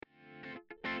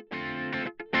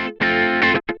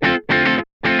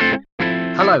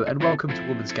Hello and welcome to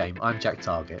Women's Game. I'm Jack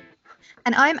Target.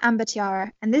 And I'm Amber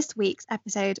Tiara, and this week's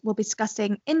episode we'll be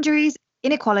discussing injuries,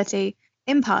 inequality,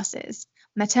 impasses,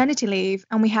 maternity leave,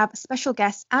 and we have special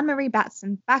guest Anne-Marie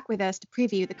Batson back with us to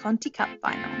preview the Conti Cup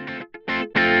final.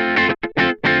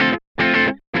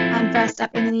 And first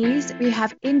up in the news, we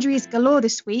have injuries galore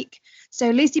this week. So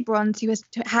Lucy Bronze, who has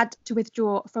had to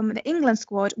withdraw from the England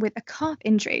squad with a calf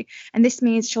injury, and this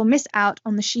means she'll miss out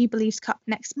on the She Believes Cup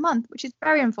next month, which is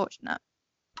very unfortunate.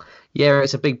 Yeah,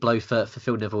 it's a big blow for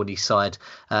Phil Neville and his side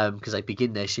because they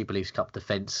begin their She Believes Cup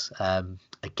defence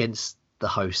against the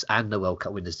hosts and the World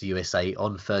Cup winners, the USA,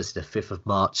 on Thursday the 5th of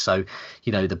March. So,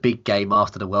 the big game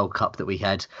after the World Cup that we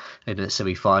had in the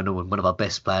semi-final, and one of our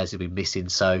best players have been missing.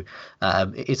 So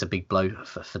it is a big blow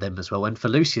for them as well. And for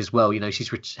Lucy as well,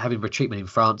 she's having retreatment in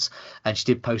France, and she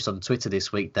did post on Twitter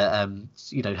this week that,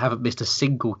 haven't missed a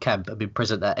single camp and been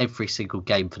present at every single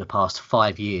game for the past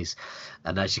 5 years.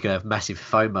 And now she's going to have massive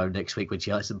FOMO next week when she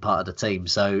isn't part of the team.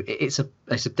 So it's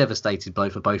a devastating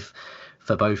blow for both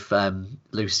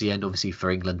Lucy and obviously for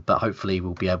England, but hopefully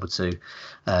we'll be able to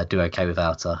do okay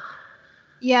without her.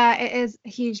 Yeah, it is a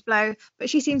huge blow, but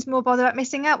she seems more bothered about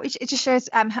missing out, which it just shows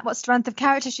what strength of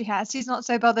character she has. She's not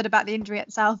so bothered about the injury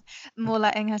itself, more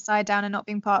letting her side down and not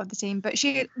being part of the team, but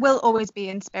she will always be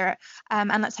in spirit, and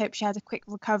let's hope she has a quick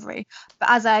recovery. But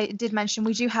as I did mention,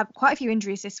 we do have quite a few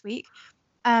injuries this week.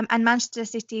 And Manchester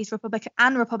City's Republic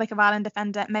of Ireland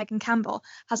defender Megan Campbell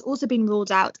has also been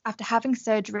ruled out after having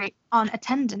surgery on a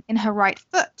tendon in her right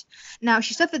foot. Now,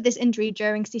 she suffered this injury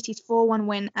during City's 4-1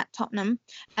 win at Tottenham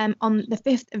on the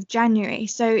 5th of January.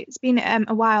 So it's been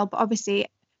a while, but obviously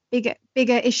bigger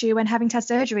issue when having to have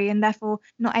surgery and therefore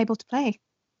not able to play.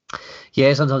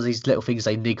 Yeah, sometimes these little things,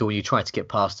 they niggle when you try to get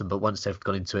past them, but once they've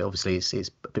gone into it, obviously it's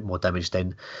a bit more damage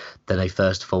than they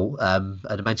first thought.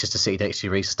 And Manchester City actually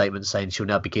released a statement saying she'll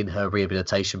now begin her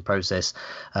rehabilitation process,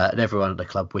 and everyone at the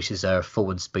club wishes her a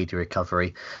full and speedy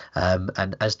recovery.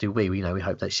 And as do we. We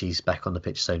hope that she's back on the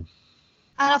pitch soon.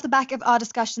 And off the back of our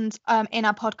discussions in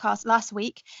our podcast last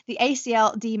week, the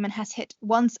ACL demon has hit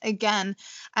once again.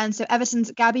 And so Everton's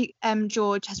Gabby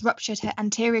George has ruptured her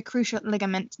anterior cruciate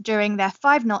ligament during their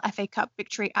 5-0 FA Cup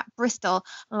victory at Bristol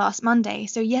last Monday.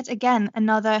 So yet again,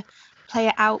 another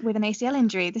player out with an ACL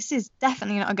injury. This is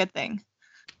definitely not a good thing.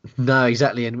 No,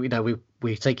 exactly. And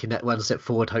we're taking that one step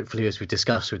forward, hopefully, as we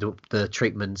discussed with the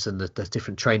treatments and the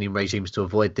different training regimes to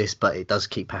avoid this, but it does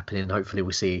keep happening. Hopefully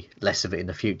we'll see less of it in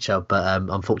the future. But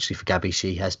unfortunately for Gabby,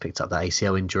 she has picked up that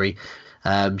ACL injury.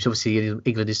 She's obviously an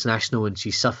England international, and she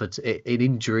suffered an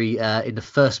injury in the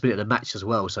first minute of the match as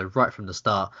well. So right from the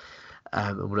start.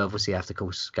 And we'll obviously have to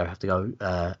go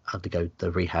undergo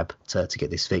the rehab to get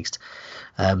this fixed.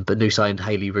 But new signing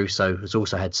Hayley Russo has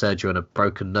also had surgery on a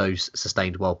broken nose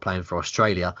sustained while playing for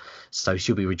Australia, so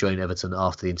she'll be rejoining Everton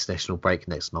after the international break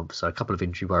next month. So a couple of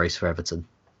injury worries for Everton.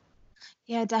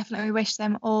 Yeah, definitely. We wish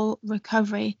them all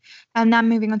recovery. And now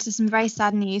moving on to some very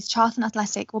sad news. Charlton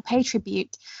Athletic will pay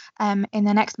tribute in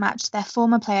the next match to their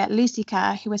former player Lucy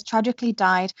Kerr, who has tragically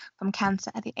died from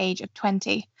cancer at the age of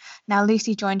 20. Now,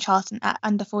 Lucy joined Charlton at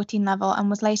under 14 level and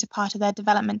was later part of their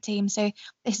development team. So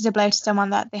this is a blow to someone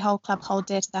that the whole club hold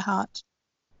dear to their heart.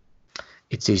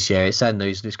 It is, yeah. It's sad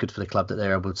news, and it's good for the club that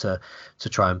they're able to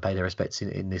try and pay their respects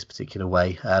in this particular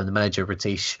way. The manager,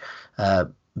 Ritesh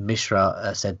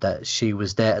Mishra, said that she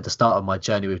was there at the start of my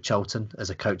journey with Charlton as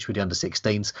a coach with the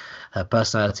under-16s. Her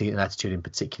personality and attitude in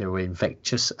particular were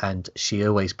infectious, and she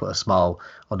always put a smile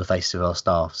on the faces of our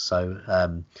staff. So I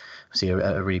see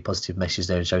a really positive message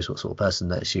there, and shows what sort of person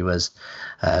that she was.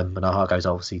 And our heart goes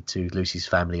obviously to Lucy's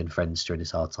family and friends during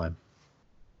this hard time.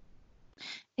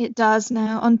 It does.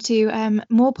 Now on to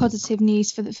more positive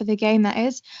news for the game, that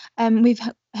is. We've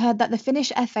heard that the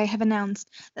Finnish FA have announced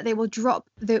that they will drop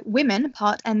the women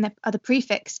part and the other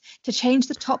prefix to change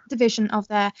the top division of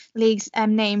their league's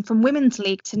name from Women's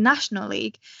League to National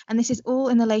League. And this is all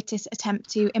in the latest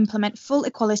attempt to implement full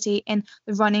equality in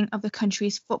the running of the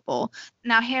country's football.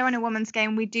 Now, here on A Woman's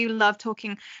Game, we do love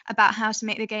talking about how to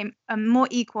make the game more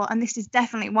equal. And this is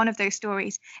definitely one of those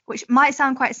stories, which might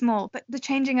sound quite small, but the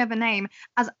changing of a name,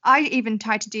 as I even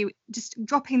tried to do, just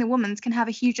dropping the women's can have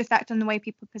a huge effect on the way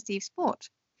people perceive sport.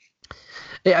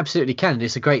 It absolutely can.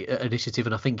 It's a great initiative,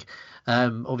 and I think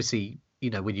obviously,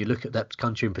 when you look at that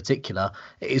country in particular,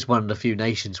 it is one of the few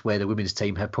nations where the women's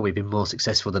team have probably been more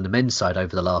successful than the men's side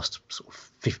over the last sort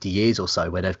of 50 years or so,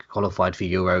 where they've qualified for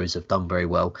Euros, have done very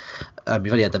well. You've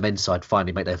only had the men's side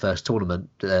finally make their first tournament,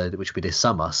 which will be this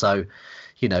summer. So,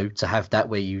 to have that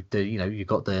where you've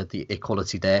got the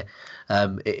equality there,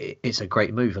 it's a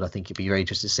great move, and I think it'd be very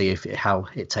interesting to see how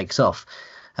it takes off.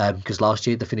 because last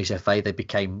year the Finnish FA, they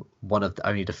became one of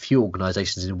only the few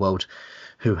organisations in the world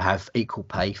who have equal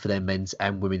pay for their men's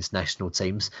and women's national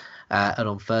teams. And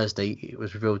on Thursday, it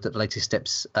was revealed that the latest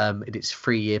steps in its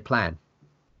 3-year plan.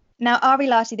 Now, Ari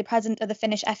Lahti, the president of the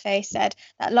Finnish FA, said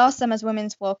that last summer's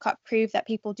Women's World Cup proved that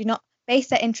people do not base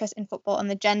their interest in football on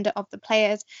the gender of the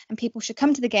players, and people should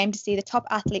come to the game to see the top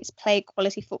athletes play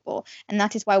quality football, and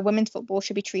that is why women's football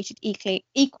should be treated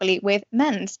equally with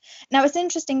men's. Now, it's an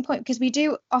interesting point because we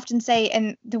do often say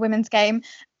in the women's game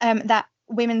that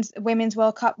women's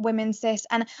World Cup, women's this,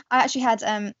 and I actually had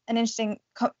an interesting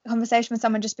conversation with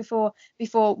someone just before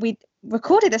we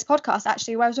recorded this podcast,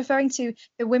 actually, where I was referring to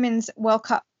the women's World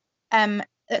Cup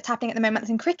that's happening at the moment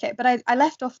in cricket, but I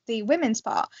left off the women's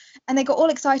part, and they got all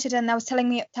excited, and I was telling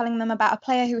them about a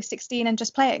player who was 16 and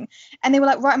just playing, and they were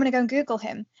like, right, I'm going to go and Google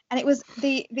him, and it was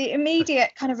the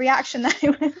immediate kind of reaction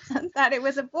that it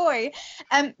was a boy,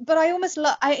 but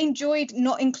I enjoyed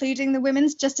not including the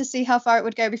women's just to see how far it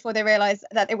would go before they realised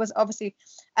that it was obviously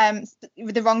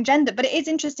the wrong gender. But it is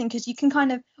interesting because you can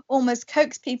kind of almost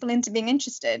coax people into being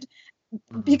interested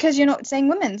because you're not saying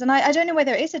women's, and I don't know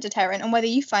whether it is a deterrent and whether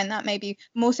you find that maybe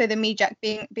more so than me, Jack,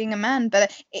 being a man,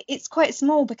 but it's quite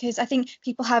small because I think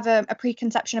people have a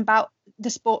preconception about the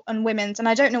sport and women's, and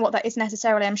I don't know what that is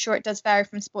necessarily. I'm sure it does vary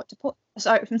from sport to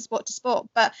sport,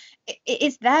 but it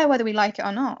is there whether we like it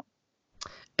or not.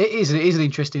 It is an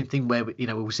interesting thing where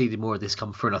we'll see more of this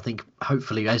come through, and I think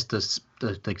hopefully as the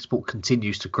sport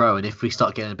continues to grow, and if we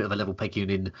start getting a bit of a level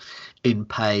pegging in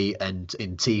pay and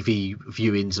in TV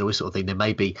viewings and all this sort of thing, then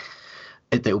maybe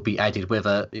that will be added,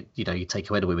 whether you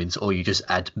take away the women's or you just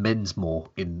add men's more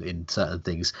in certain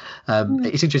things.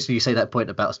 It's interesting you say that point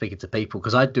about speaking to people,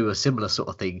 because I do a similar sort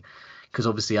of thing. Because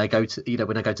obviously I go to,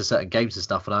 when I go to certain games and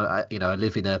stuff, and I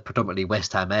live in a predominantly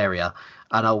West Ham area,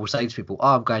 and I will say to people,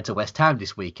 I'm going to West Ham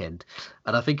this weekend.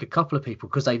 And I think a couple of people,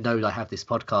 because they know I have this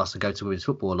podcast and go to women's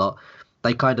football a lot,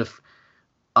 they kind of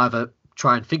either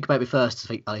try and think about it first to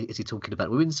think, is he talking about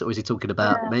women's or is he talking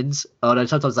about men's? Oh no,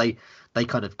 sometimes they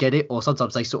kind of get it, or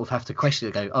sometimes they sort of have to question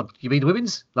it and go, oh, you mean the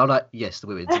women's? And I'm like, yes, the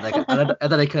women's. And, they go, and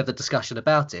then they can have the discussion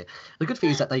about it. The good thing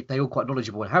is that they all quite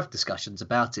knowledgeable and have discussions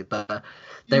about it, but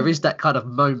there is that kind of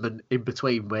moment in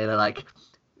between where they're like,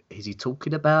 is he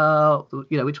talking about,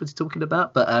 which one's he talking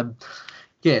about? But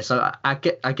yeah, so I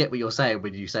get what you're saying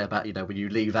when you say about, when you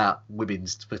leave out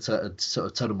women's for certain sort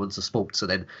of tournaments of sports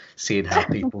and then seeing how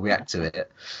people react to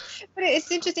it. But it's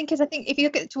interesting because I think if you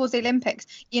look at towards the Olympics,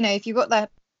 if you've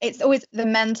got it's always the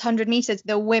men's 100 meters,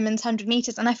 the women's 100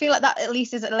 meters. And I feel like that at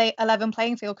least is a level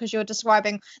playing field because you're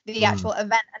describing the actual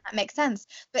event, and that makes sense.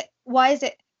 But why is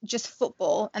it just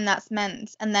football and that's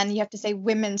men's, and then you have to say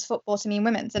women's football to mean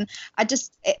women's? And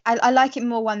I like it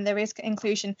more when there is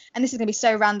inclusion. And this is going to be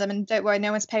so random, and don't worry,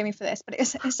 no one's paying me for this, but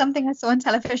it's something I saw on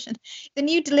television. The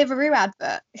new Deliveroo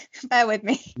advert, bear with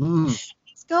me.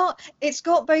 It's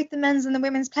got both the men's and the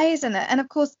women's players in it, and of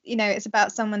course it's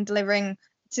about someone delivering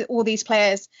to all these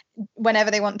players whenever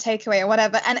they want takeaway or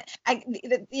whatever, and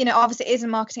obviously it is a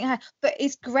marketing ad, but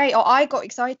it's great. Or I got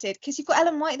excited because you've got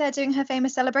Ellen White there doing her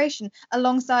famous celebration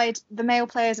alongside the male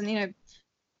players, and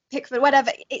Pickford,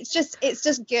 whatever. It's just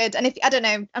good. And if I don't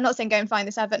know, I'm not saying go and find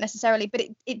this advert necessarily, but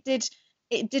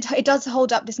it does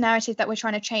hold up this narrative that we're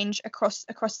trying to change across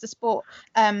the sport,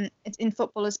 in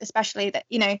football especially, that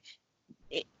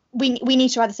we need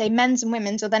to either say men's and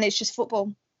women's, or then it's just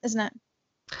football, isn't it?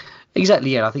 Exactly,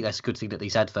 yeah. I think that's a good thing that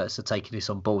these adverts are taking this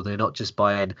on board. They're not just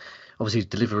buying, obviously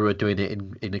Deliveroo are doing it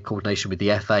in a coordination with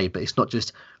the FA, but it's not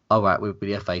just, all right, we're with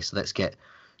the FA, so let's get,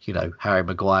 Harry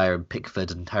Maguire and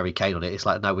Pickford and Harry Kane on it. It's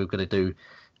like, no, we're going to do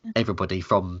everybody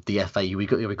from the FA. We've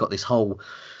got this whole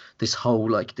this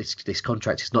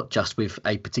contract is not just with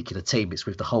a particular team, it's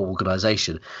with the whole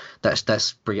organisation.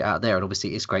 That's bring it out there, and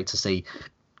obviously it's great to see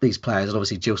these players, and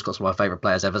obviously Jill Scott's one of my favourite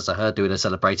players ever, so her doing her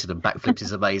celebrating and backflips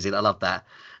is amazing. I love that.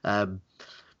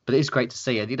 But it is great to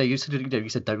see. And you said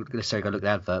don't necessarily go look at the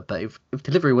advert, but if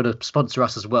Delivery want to sponsor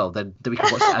us as well, then we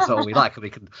can watch the advert all we like, and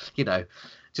we can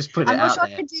just put it out there. I'm not sure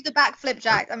I can do the backflip,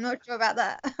 Jack. I'm not sure about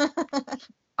that.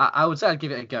 I would say I'd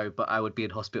give it a go, but I would be in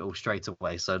hospital straight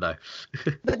away, so no.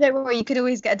 But don't worry, you could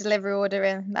always get a delivery order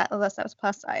in. That was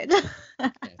plus side. Yeah.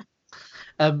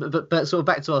 But sort of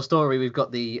back to our story, we've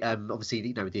got the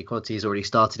obviously the equality has already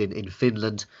started in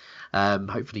Finland.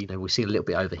 Hopefully we'll see a little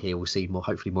bit over here. We'll see more,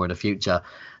 hopefully more in the future.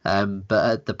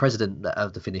 But the president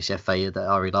of the Finnish FA,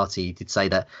 Ari Lahti, did say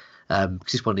that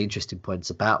because it's one of the interesting points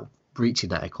about reaching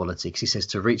that equality, because he says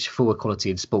to reach full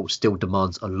equality in sport still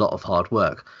demands a lot of hard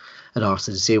work, and our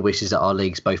sincere wish is that our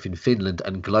leagues both in Finland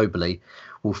and globally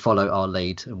will follow our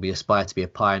lead, and we aspire to be a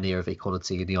pioneer of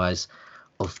equality in the eyes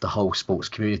of the whole sports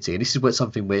community. And this is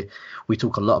something we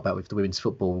talk a lot about with the women's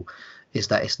football, is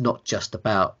that it's not just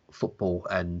about football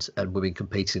and women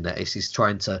competing in that. It's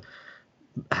trying to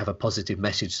have a positive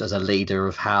message as a leader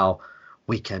of how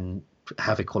we can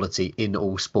have equality in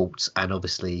all sports, and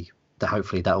obviously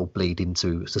hopefully that will bleed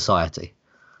into society.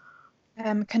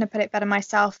 Couldn't put it better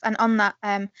myself. And on that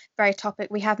very topic,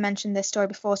 we have mentioned this story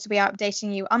before, so we are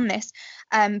updating you on this.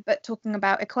 But talking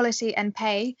about equality and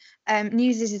pay,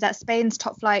 news is that Spain's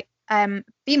top flight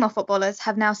female footballers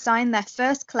have now signed their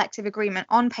first collective agreement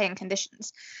on pay and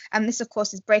conditions. And this, of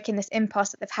course, is breaking this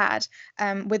impasse that they've had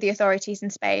with the authorities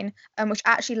in Spain, which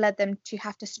actually led them to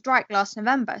have to strike last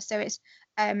November. So it's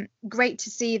great to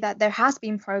see that there has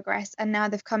been progress, and now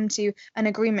they've come to an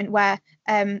agreement where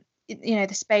the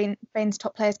Spain's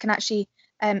top players can actually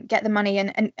get the money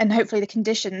and hopefully the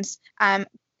conditions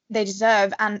they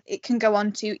deserve, and it can go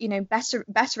on to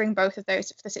bettering both of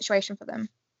those for the situation for them.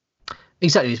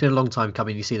 Exactly, it's been a long time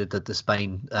coming. You see that the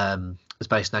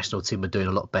Spanish national team are doing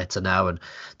a lot better now, and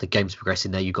the game's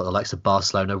progressing there. You've got the likes of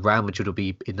Barcelona. Real Madrid will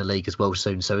be in the league as well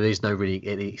soon, so there's no really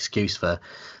any excuse for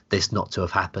this not to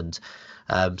have happened.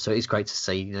 So it's great to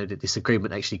see, that this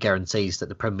agreement actually guarantees that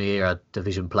the Premier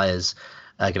Division players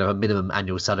are going to have a minimum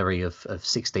annual salary of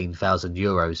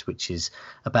 €16,000, which is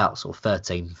about sort of just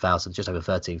over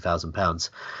 £13,000,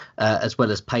 as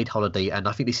well as paid holiday. And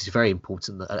I think this is very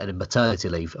important, and maternity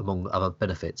leave, among other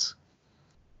benefits.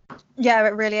 Yeah,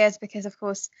 it really is, because of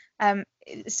course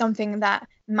it's something that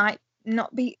might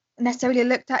not be necessarily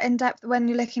looked at in depth when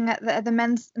you're looking at the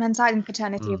men's side in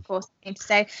paternity, of course, I need to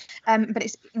say, but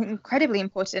it's incredibly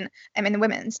important in the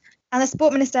women's. And the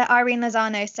Sport Minister, Irene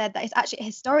Lozano, said that it's actually a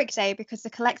historic day because the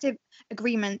collective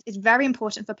agreement is very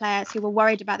important for players who were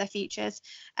worried about their futures.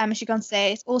 She goes on to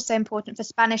say it's also important for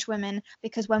Spanish women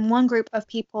because when one group of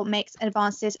people makes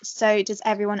advances, so does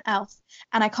everyone else.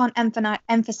 And I can't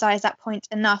emphasize that point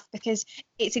enough, because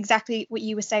it's exactly what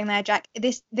you were saying there, Jack.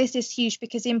 This is huge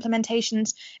because the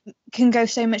implementations can go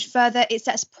so much further. It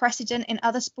sets precedent in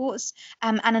other sports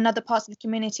and in other parts of the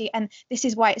community. And this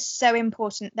is why it's so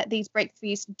important that these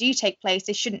breakthroughs do take place.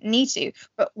 They shouldn't need to,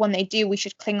 but when they do, we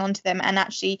should cling on to them and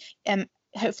actually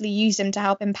hopefully use them to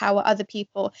help empower other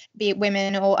people, be it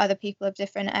women or other people of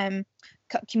different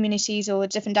communities or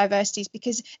different diversities,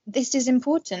 because this is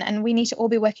important and we need to all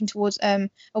be working towards a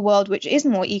world which is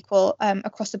more equal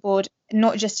across the board,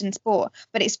 not just in sport.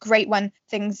 But it's great when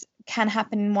things can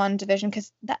happen in one division,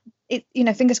 because that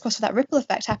fingers crossed for that ripple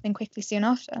effect happening quickly soon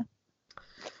after.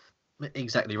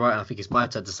 Exactly right. I think it's my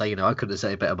turn to say, I couldn't have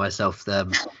said it better myself,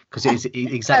 because it is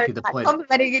exactly the point.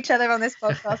 Complimenting each other on this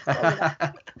podcast.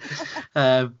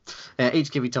 Each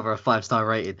give each other a 5-star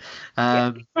rating.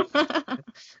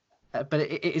 But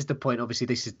it is the point. Obviously,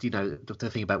 this is the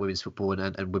thing about women's football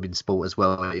and women's sport as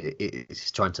well.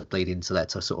 It's trying to bleed into that,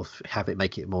 to sort of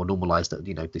make it more normalised that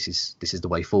this is the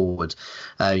way forward.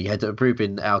 You had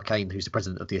Ruben Alkane, who's the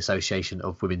president of the Association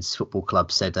of Women's Football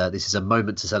Clubs, said this is a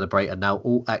moment to celebrate, and now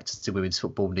all actors in women's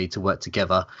football need to work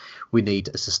together. We need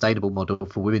a sustainable model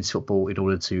for women's football in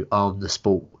order to arm the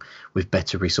sport with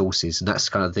better resources, and that's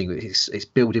kind of the thing. It's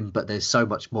building, but there's so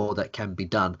much more that can be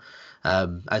done.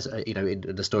 As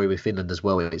in the story with Finland as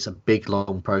well, it's a big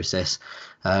long process,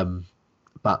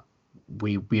 but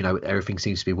we everything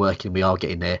seems to be working. We are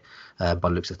getting there by the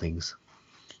looks of things.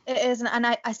 It is, and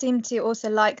I seem to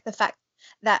also like the fact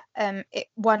that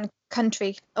one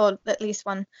country, or at least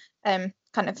one kind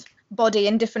of body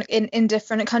in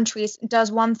different countries,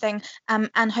 does one thing,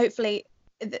 and hopefully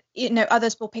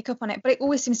others will pick up on it. But it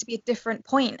always seems to be a different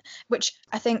point, which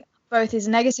I think both is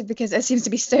negative because there seems to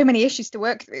be so many issues to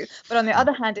work through, but on the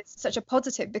other hand it's such a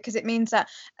positive because it means that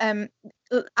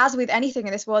as with anything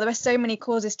in this world, there are so many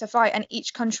causes to fight, and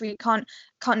each country can't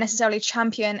necessarily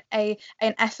champion an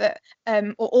effort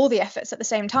or all the efforts at the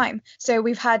same time. So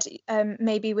we've had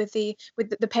maybe with the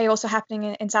pay also happening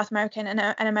in South America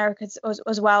and America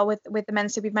as well with the men.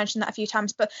 So we've mentioned that a few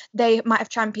times, but they might have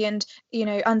championed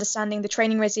understanding the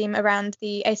training regime around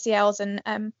the ACLs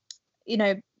and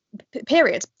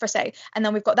periods per se, and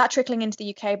then we've got that trickling into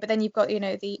the UK. But then you've got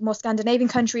the more Scandinavian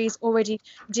countries already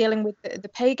dealing with the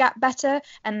pay gap better,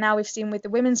 and now we've seen with the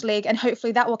women's league, and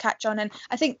hopefully that will catch on. And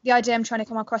I think the idea I'm trying to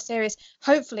come across here is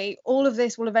hopefully all of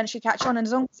this will eventually catch on, and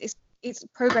as long as it's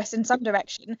progress in some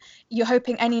direction, you're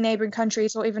hoping any neighbouring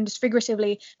countries, or even just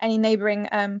figuratively any neighbouring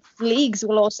leagues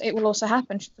will also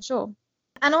happen for sure.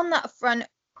 And on that front,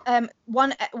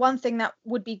 one thing that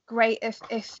would be great if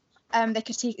they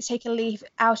could take a leaf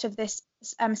out of this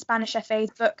Spanish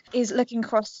FA's book is looking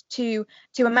across to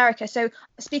America. So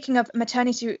speaking of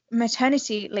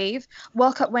maternity leave,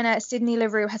 World Cup winner Sydney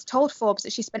Leroux has told Forbes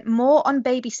that she spent more on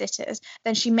babysitters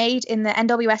than she made in the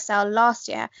NWSL last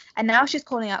year, and now she's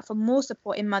calling out for more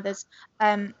support in mothers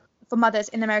for mothers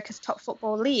in America's top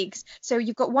football leagues. So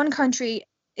you've got one country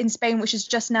in Spain which has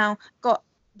just now got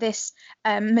this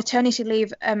maternity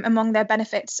leave among their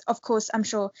benefits. Of course, I'm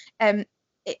sure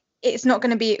it's not going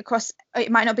to be across,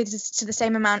 it might not be to the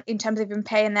same amount in terms of even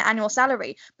paying their annual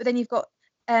salary, but then you've got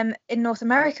in North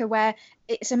America where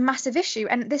it's a massive issue.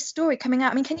 And this story coming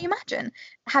out, I mean, can you imagine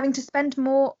having to spend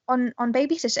more on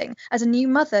babysitting as a new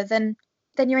mother than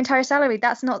your entire salary?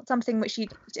 That's not something which you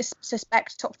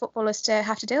suspect top footballers to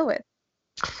have to deal with.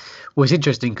 Well, it's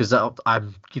interesting because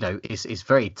I'm, it's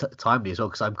very timely as well,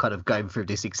 because I'm kind of going through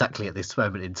this exactly at this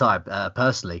moment in time,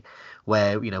 personally,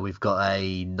 where, we've got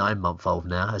a 9-month-old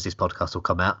now, as this podcast will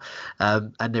come out.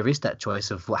 And there is that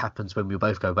choice of what happens when we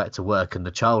both go back to work and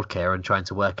the childcare, and trying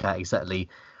to work out exactly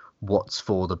what's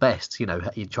for the best. You're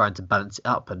trying to balance it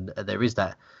up, and there is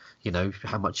that,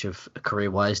 how much of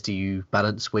career-wise do you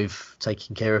balance with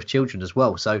taking care of children as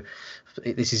well? So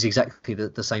this is exactly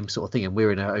the same sort of thing, and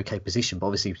we're in an okay position. But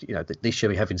obviously, this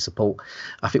year we're having support.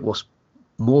 I think what's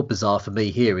more bizarre for me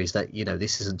here is that,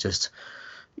 this isn't just,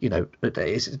 we're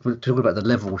talking about the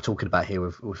level we're talking about here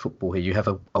with football here. You have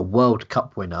a World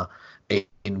Cup winner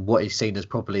in what is seen as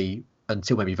probably,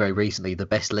 until maybe very recently, the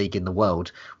best league in the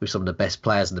world, with some of the best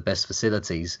players and the best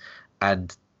facilities,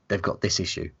 and they've got this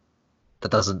issue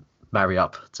that doesn't marry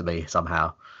up to me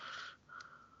somehow.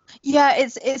 Yeah,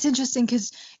 it's interesting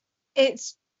because it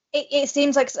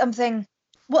seems like something.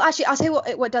 Well, actually, I'll tell you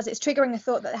what it does. It's triggering a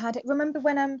thought that I had. Remember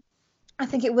when I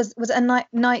think it was a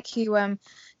Nike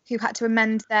who had to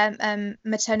amend their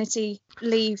maternity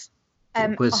leave.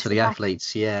 It was for the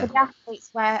athletes, yeah. For the athletes,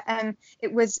 where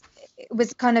it was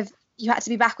kind of, you had to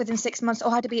be back within 6 months,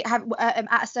 or had to have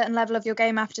at a certain level of your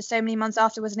game after so many months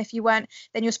afterwards, and if you weren't,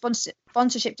 then your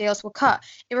sponsorship deals were cut.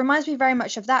 It reminds me very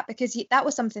much of that, because that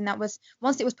was something that was,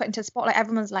 once it was put into the spotlight,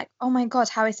 everyone's like, oh my god,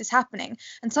 how is this happening?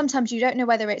 And sometimes you don't know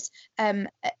whether it's a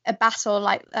battle,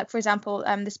 like for example,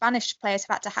 the Spanish players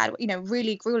have had to have,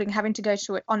 really grueling, having to go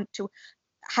to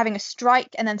having a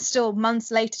strike, and then still months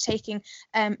later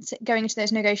going into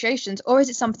those negotiations, or is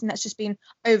it something that's just been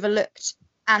overlooked?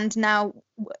 And now,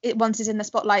 once it's in the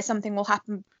spotlight, something will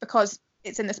happen because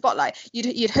it's in the spotlight.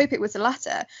 You'd hope it was the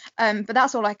latter, but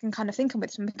that's all I can kind of think of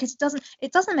with them, because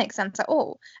it doesn't make sense at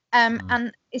all.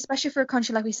 And especially for a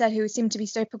country, like we said, who seem to be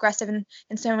so progressive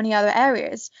in so many other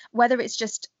areas, whether it's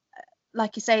just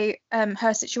like you say,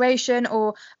 her situation,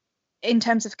 or in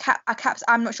terms of caps,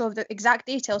 I'm not sure of the exact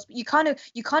details, but you kind of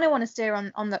want to steer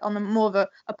on the more of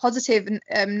a positive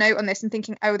note on this, and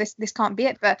thinking, oh, this can't be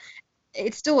it, but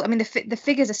it's still, I mean, the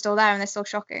figures are still there, and they're still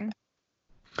shocking.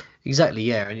 Exactly,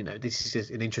 yeah, and this is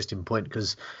just an interesting point,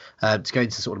 because to go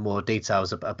into sort of more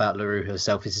details about Leroux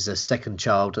herself, this is her second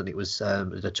child, and it was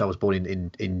the child was born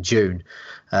in June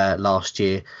last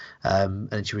year,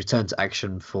 and she returned to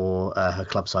action for her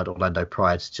club side Orlando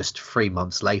Pride just 3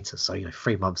 months later. So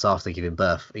 3 months after giving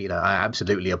birth, I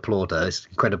absolutely applaud her. It's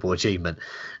an incredible achievement,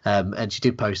 and she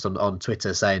did post on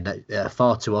Twitter saying that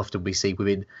far too often we see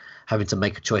women having to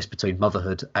make a choice between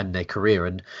motherhood and their career,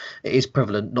 and it is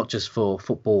prevalent not just for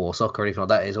football or soccer or anything like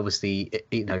that. It's obviously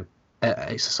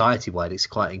society wide. It's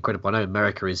quite incredible. I know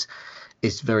America is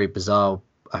very bizarre,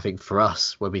 I think, for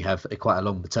us, when we have quite a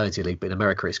long maternity leave, but in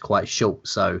America it's quite short.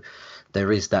 So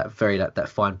there is that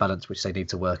fine balance which they need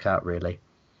to work out, really.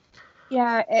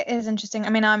 Yeah, it is interesting.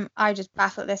 I mean, I just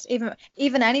baffle at this.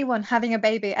 Even anyone having a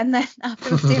baby and then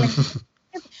afterwards dealing.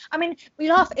 I mean, we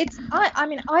laugh. I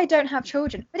mean, I don't have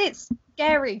children, but it's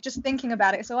scary just thinking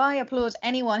about it. So I applaud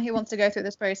anyone who wants to go through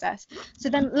this process. So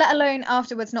then, let alone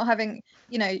afterwards not having,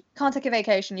 can't take a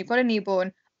vacation. You've got a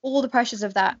newborn, all the pressures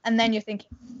of that, and then you're thinking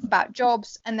about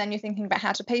jobs, and then you're thinking about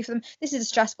how to pay for them. This is a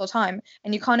stressful time,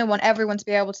 and you kind of want everyone to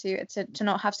be able to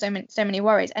not have so many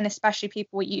worries, and especially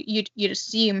people you'd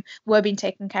assume were being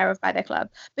taken care of by their club.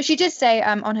 But she did say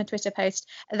on her Twitter post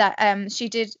that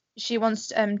she wants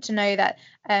to know that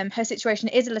her situation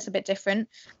is a little bit different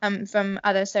from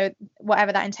others, so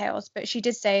whatever that entails. But she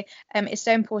did say it's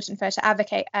so important for her to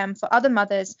advocate for other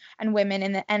mothers and women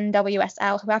in the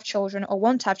NWSL who have children or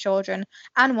want to have children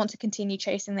and want to continue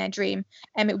chasing their dream.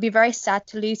 It would be very sad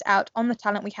to lose out on the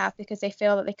talent we have because they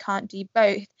feel that they can't do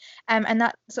both. And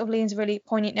that sort of leaves a really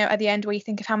poignant note at the end, where you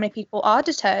think of how many people are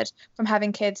deterred from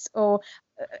having kids, or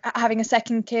having a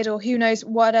second kid, or who knows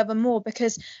whatever more,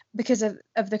 because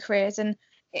of the careers. And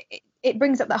it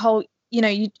brings up that whole,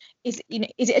 is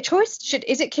it a choice?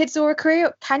 Is it kids or a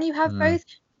career? Can you have both?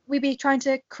 we be trying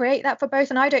to create that for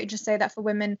both? And I don't just say that for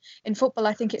women in football.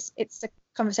 I think it's a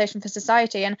conversation for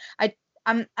society. And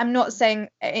I'm not saying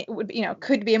it would be,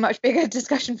 could be a much bigger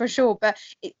discussion for sure, but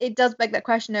it does beg that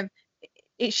question of,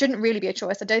 it shouldn't really be a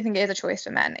choice. I don't think it is a choice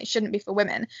for men. It shouldn't be for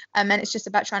women. And it's just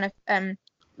about trying to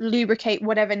lubricate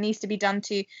whatever needs to be done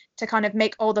to kind of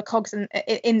make all the cogs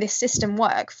in this system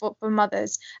work for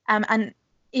mothers. And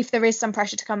if there is some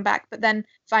pressure to come back, but then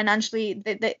financially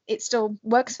it still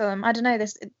works for them. I don't know.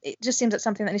 It just seems like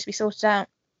something that needs to be sorted out.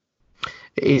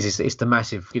 It is. It's the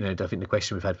massive, I think the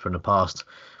question we've had from the past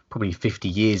probably 50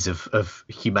 years of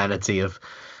humanity of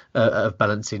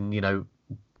balancing,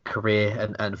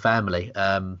 career and family.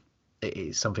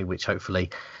 It's something which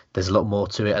hopefully there's a lot more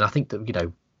to it. And I think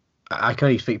that, I can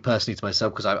only speak personally to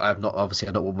myself because I'm not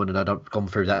a woman and I've not gone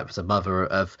through that as a mother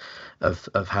of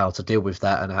how to deal with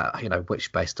that and how,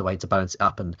 which best way to balance it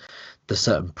up, and the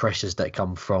certain pressures that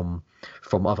come from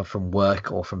either from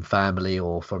work or from family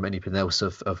or from anything else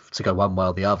of to go one way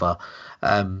or the other.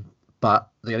 But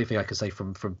the only thing I can say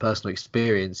from personal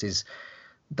experience is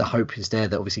the hope is there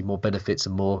that obviously more benefits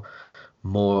and more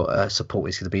support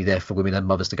is going to be there for women and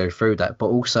mothers to go through that, but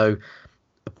also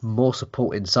more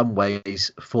support in some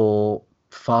ways for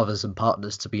fathers and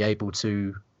partners to be able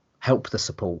to help the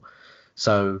support.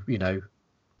 So,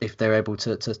 if they're able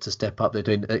to step up,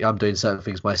 I'm doing certain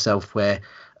things myself where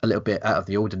a little bit out of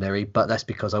the ordinary, but that's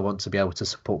because I want to be able to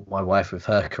support my wife with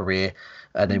her career,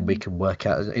 and then we can work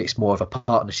out. It's more of a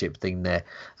partnership thing there,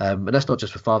 and that's not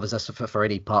just for fathers, that's for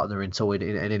any partner in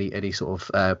any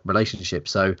sort of relationship.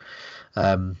 So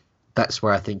that's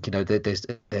where I think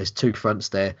there's two fronts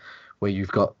there, where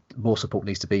you've got more support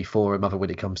needs to be for a mother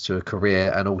when it comes to a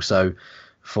career, and also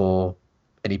for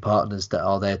any partners that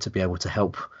are there to be able to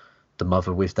help the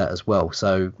mother with that as well.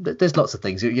 So there's lots of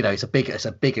things. It's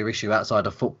a bigger issue outside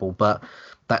of football, but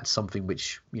that's something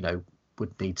which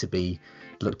would need to be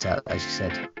looked at, as you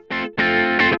said.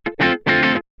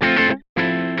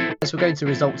 So we're going to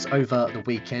results over the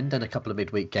weekend and a couple of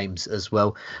midweek games as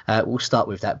well. We'll start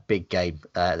with that big game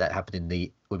that happened in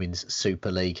the Women's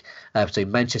Super League between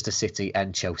Manchester City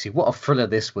and Chelsea. What a thriller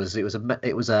this was! It was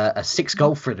a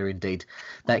 6-goal thriller indeed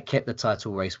that kept the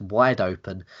title race wide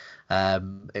open.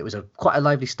 It was quite a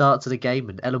lively start to the game,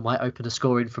 and Ellen White opened the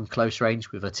scoring from close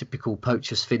range with a typical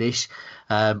poacher's finish.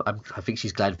 I think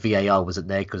she's glad VAR wasn't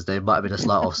there because there might have been a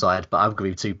slight offside, but I'm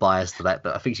going to be too biased to that.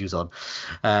 But I think she was on.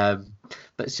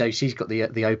 But so she's got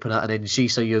the opener, and then Ji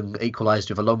So-young equalised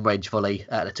with a long-range volley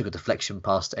that took a deflection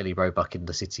past Ellie Roebuck in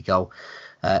the City goal.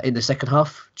 In the second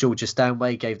half, Georgia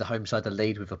Stanway gave the home side the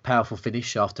lead with a powerful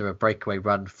finish after a breakaway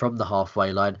run from the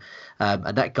halfway line.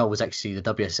 And that goal was actually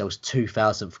the WSL's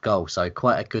 2,000th goal. So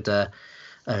quite a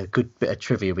good bit of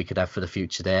trivia we could have for the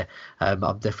future there. I'm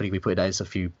definitely be putting that in a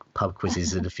few pub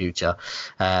quizzes in the future.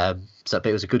 But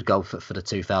it was a good goal for the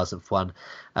 2000th one.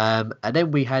 And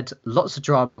then we had lots of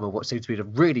drama, what seemed to be a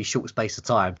really short space of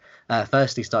time.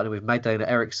 Firstly, starting with Magdalena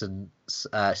Eriksson's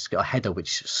she's got a header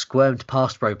which squirmed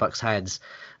past Roebuck's hands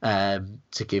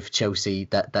to give Chelsea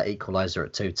that equaliser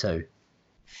at 2-2.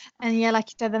 And yeah, like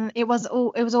you said, then it was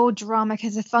all drama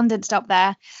because the fun didn't stop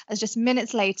there. As just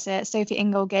minutes later, Sophie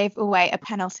Ingle gave away a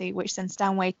penalty, which then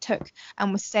Stanway took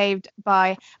and was saved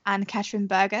by Anne-Catherine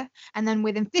Berger. And then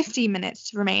within 15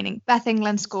 minutes remaining, Beth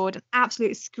England scored an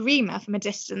absolute screamer from a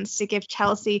distance to give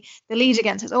Chelsea the lead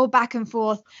against us, all back and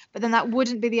forth. But then that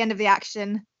wouldn't be the end of the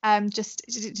action, just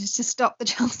to stop the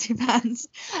Chelsea fans.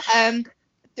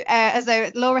 As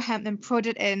though Laura Hempton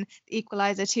prodded in the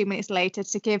equaliser 2 minutes later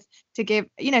to give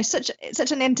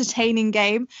such an entertaining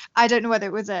game. I don't know whether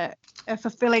it was a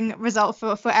fulfilling result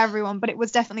for everyone, but it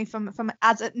was definitely from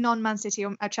as a non-Man City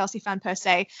or a Chelsea fan per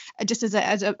se, just as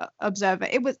a observer,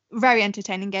 it was a very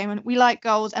entertaining game, and we like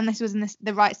goals, and this was in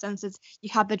the right senses.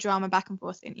 You had the drama back and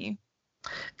forth in you.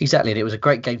 Exactly, and it was a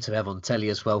great game to have on telly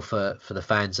as well for the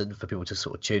fans and for people to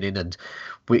sort of tune in. And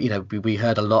we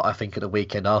heard a lot, I think, at the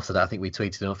weekend after that. I think we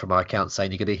tweeted on from our account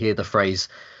saying you're going to hear the phrase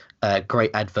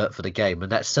great advert for the game,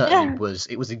 and that certainly was.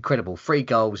 It was incredible. 3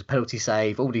 goals, penalty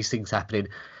save, all these things happening.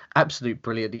 Absolute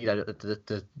brilliant.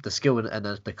 The skill and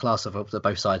the class of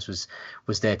both sides was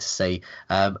there to see,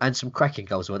 and some cracking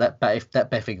goals. Well, that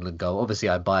Beth England goal. Obviously,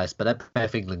 I'm biased, but that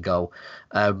Beth England goal,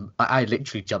 I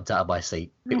literally jumped out of my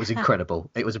seat. It was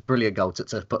incredible. It was a brilliant goal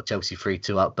to put Chelsea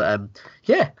 3-2 up. But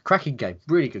cracking game,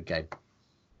 really good game.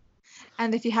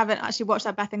 And if you haven't actually watched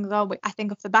that Beth England goal, I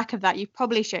think off the back of that, you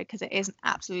probably should, because it is an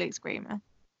absolute screamer.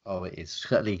 Oh, it is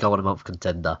certainly goal of the month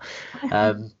contender.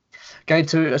 Going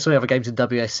to some other games in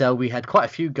WSL, we had quite a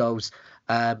few goals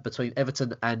between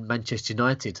Everton and Manchester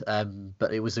United,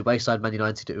 but it was the wayside Man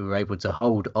United who were able to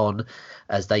hold on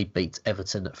as they beat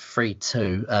Everton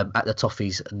 3-2 at the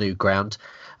Toffees' new ground.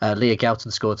 Leah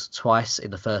Galton scored twice in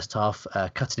the first half,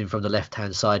 cutting in from the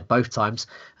left-hand side both times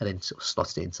and then sort of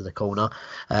slotted it into the corner.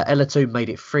 Ella too made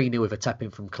it 3-0 with a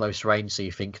tap-in from close range, so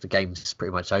you think the game's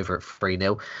pretty much over at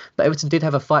 3-0. But Everton did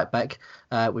have a fight back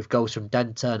with goals from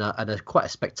Dan Turner and quite a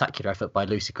spectacular effort by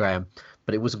Lucy Graham,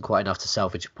 but it wasn't quite enough to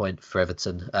salvage a point for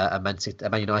Everton, and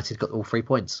Man United got all 3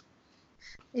 points.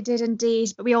 They did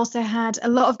indeed, but we also had a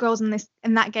lot of goals in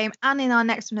that game and in our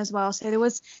next one as well. So there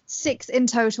was 6 in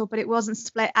total, but it wasn't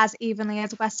split as evenly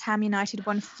as West Ham United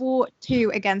won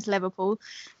 4-2 against Liverpool.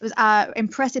 It was an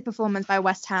impressive performance by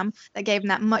West Ham that gave them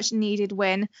that much needed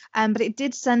win, but it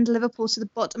did send Liverpool to the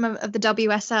bottom of the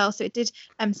WSL, so it did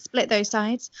split those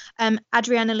sides.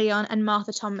 Adriana Leon and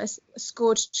Martha Thomas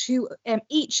scored 2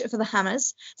 each for the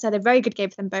Hammers, so they're very good game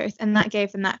for them both, and that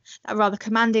gave them that rather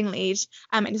commanding lead.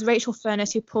 It was Rachel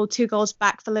Furness who pulled 2 goals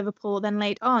back for Liverpool then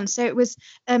late on. So it was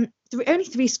only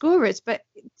 3 scorers, but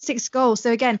 6 goals.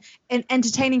 So again,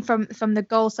 entertaining from the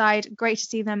goal side. Great to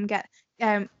see them get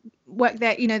work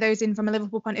there, those in from a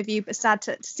Liverpool point of view, but sad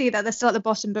to see that they're still at the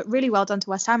bottom. But really well done to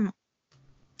West Ham.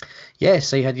 Yeah,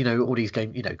 so you had, all these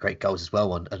games, great goals as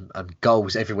well, and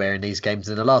goals everywhere in these games.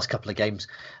 In the last couple of games,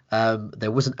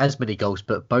 there wasn't as many goals,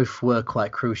 but both were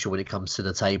quite crucial when it comes to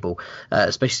the table,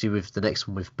 especially with the next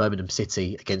one with Birmingham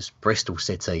City against Bristol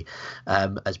City.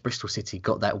 As Bristol City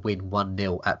got that win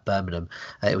 1-0 at Birmingham,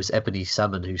 it was Ebony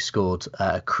Salmon who scored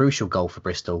a crucial goal for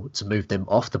Bristol to move them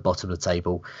off the bottom of the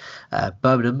table.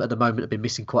 Birmingham at the moment have been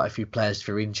missing quite a few players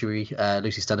through injury,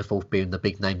 Lucy Staniforth being the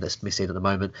big name that's missing at the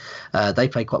moment. They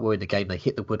played quite well in the game. They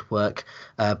hit the woodwork,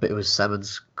 but it was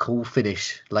Salmon's cool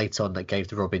finish late on that gave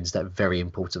the Robins that very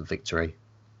important victory.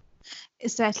 It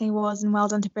certainly was, and well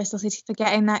done to Bristol City for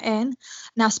getting that in.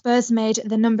 Now Spurs made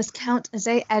the numbers count as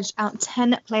they edged out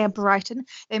 10-player Brighton.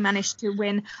 They managed to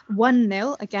win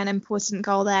 1-0. Again, important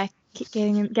goal there,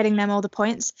 getting them all the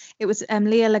points. It was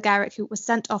Leah Lagarrick who was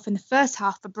sent off in the first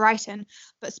half for Brighton,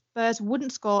 but Spurs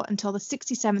wouldn't score until the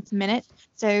 67th minute,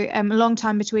 so a long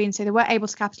time between, so they weren't able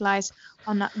to capitalise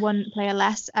on that one player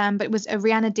less, but it was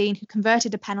Rihanna Dean who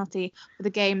converted a penalty for the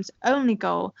game's only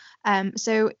goal.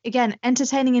 So again,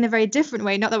 entertaining in a very different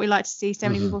way, not that we like to see so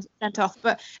many people sent off,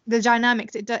 but the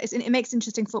dynamics, it makes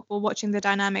interesting football watching the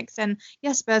dynamics. And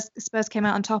yes, Spurs came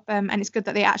out on top, and it's good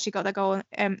that they actually got their goal,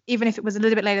 even if it was a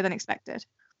little bit later than expected.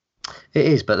 It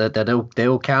is, but they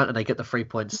all count and they get the 3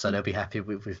 points, so they'll be happy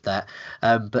with that.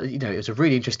 But it was a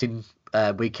really interesting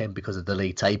weekend because of the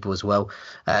league table as well.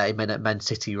 It meant that Man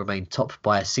City remain top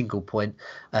by a single point,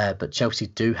 but Chelsea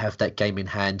do have that game in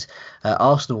hand.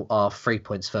 Arsenal are 3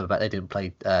 points further back. They didn't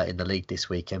play in the league this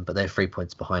weekend, but they're 3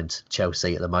 points behind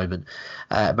Chelsea at the moment.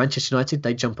 Manchester United,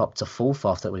 they jump up to 4th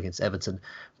after that win against Everton.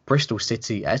 Bristol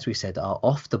City, as we said, are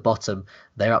off the bottom.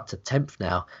 They're up to 10th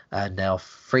now, and now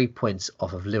 3 points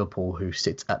off of Liverpool, who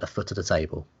sits at the foot of the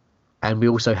table. And we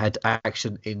also had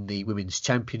action in the Women's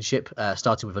Championship,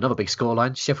 starting with another big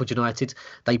scoreline. Sheffield United,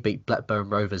 they beat Blackburn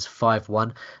Rovers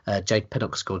 5-1. Jade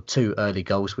Pennock scored 2 early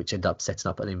goals, which ended up setting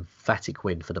up an emphatic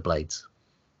win for the Blades.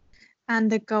 And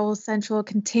the goals central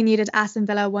continued as Aston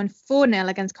Villa won 4-0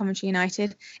 against Coventry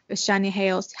United. It was Shania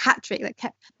Hale's hat-trick that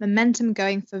kept momentum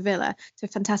going for Villa. So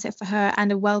fantastic for her,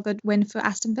 and a well-good win for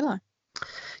Aston Villa.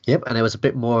 Yep, and there was a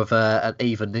bit more of an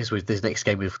evenness with this next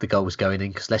game with the goals going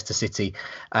in, because Leicester City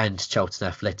and Charlton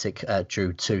Athletic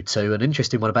drew 2-2. An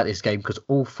interesting one about this game because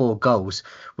all 4 goals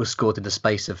were scored in the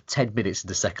space of 10 minutes in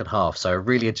the second half. So a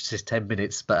really interesting 10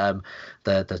 minutes, but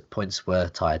the points were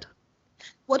tied.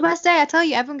 What do I say? I tell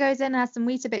you, everyone goes in and has some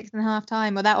Weetabix in half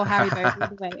time, or that or Haribo.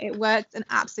 Either way, it worked, an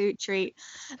absolute treat.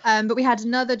 But we had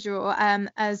another draw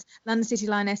as London City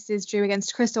Lionesses drew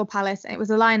against Crystal Palace, and it was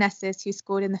the Lionesses who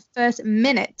scored in the first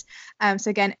minute. So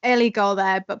again, early goal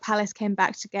there, but Palace came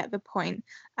back to get the point.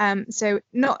 So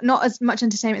not as much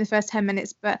entertainment in the first 10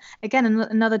 minutes, but again,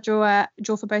 another draw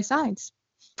for both sides.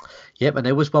 Yep, and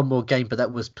there was one more game, but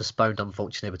that was postponed,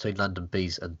 unfortunately, between London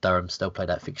Bees and Durham. Still play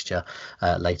that fixture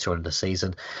later on in the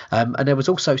season. And there was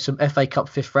also some FA Cup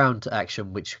 5th round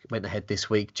action, which went ahead this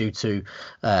week due to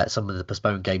some of the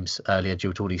postponed games earlier,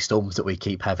 due to all these storms that we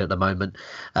keep having at the moment.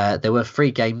 There were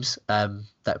 3 games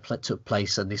that took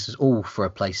place, and this is all for a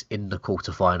place in the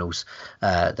quarterfinals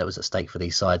that was at stake for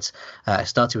these sides.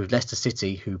 Starting with Leicester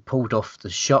City, who pulled off the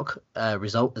shock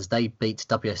result as they beat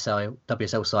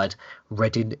WSL side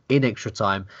Reading in extra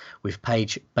time, with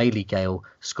Paige Bailey-Gale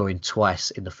scoring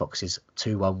twice in the Foxes'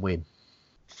 2-1 win.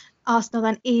 Arsenal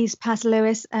then eased past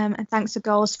Lewis, and thanks to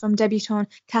goals from debutant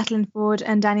Kathleen Ford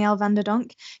and Danielle van der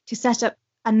Donk, to set up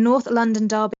a North London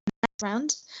derby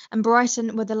round, and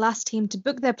Brighton were the last team to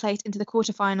book their place into the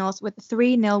quarterfinals with a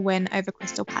 3-0 win over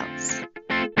Crystal Palace.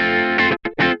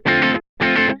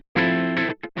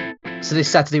 So this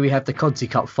Saturday we have the Conti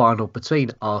Cup final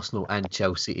between Arsenal and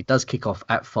Chelsea. It does kick off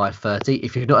at 5:30.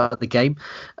 If you're not at the game,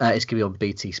 it's going to be on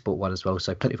BT Sport 1 as well,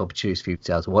 so plenty of opportunities for you to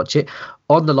be able to watch it.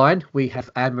 On the line, we have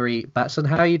Anne-Marie Batson.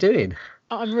 How are you doing?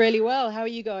 I'm really well. How are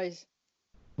you guys?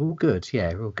 All good,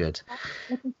 yeah, all good.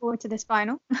 Looking forward to this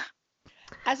final.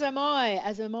 As am I.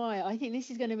 I think this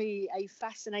is going to be a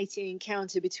fascinating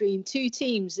encounter between two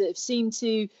teams that have seemed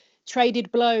to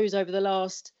traded blows over the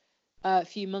last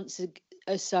few months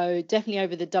or so. Definitely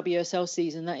over the WSL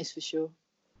season, that is for sure.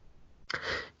 Yeah,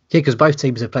 because both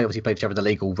teams have obviously played each other in the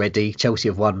league already. Chelsea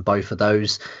have won both of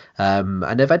those,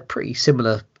 and they've had pretty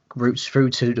similar routes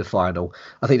through to the final.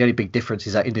 I think the only big difference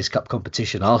is that in this cup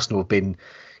competition, Arsenal have been,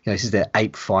 this is their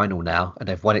 8th final now, and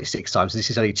they've won it 6 times. This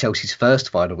is only Chelsea's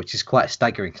first final, which is quite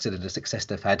staggering considering the success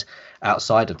they've had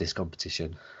outside of this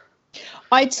competition.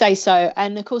 I'd say so.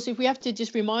 And of course, if we have to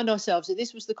just remind ourselves that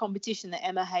this was the competition that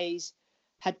Emma Hayes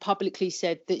had publicly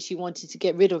said that she wanted to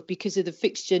get rid of because of the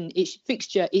fixture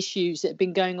issues that have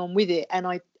been going on with it. And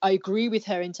I agree with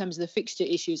her in terms of the fixture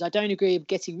issues. I don't agree with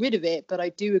getting rid of it, but I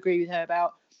do agree with her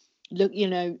about, look,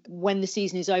 when the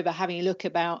season is over, having a look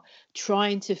about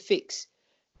trying to fix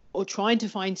or trying to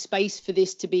find space for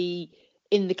this to be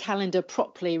in the calendar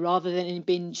properly rather than it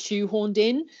being shoehorned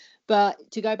in. But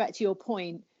to go back to your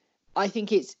point, I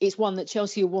think it's one that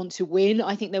Chelsea will want to win.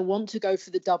 I think they want to go for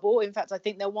the double. In fact, I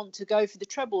think they'll want to go for the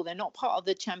treble. They're not part of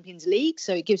the Champions League,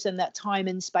 so it gives them that time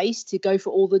and space to go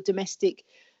for all the domestic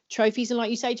trophies. And like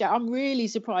you say, Jack, I'm really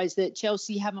surprised that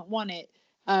Chelsea haven't won it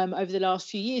over the last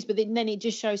few years. But then it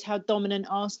just shows how dominant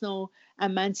Arsenal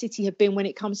and Man City have been when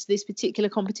it comes to this particular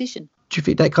competition. Do you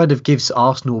think that kind of gives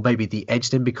Arsenal maybe the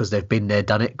edge then because they've been there,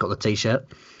 done it, got the T-shirt?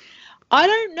 I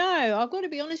don't know. I've got to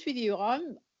be honest with you.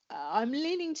 I'm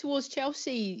leaning towards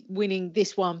Chelsea winning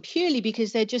this one purely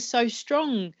because they're just so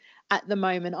strong at the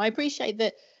moment. I appreciate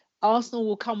that Arsenal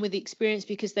will come with experience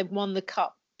because they've won the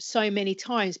cup so many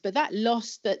times, but that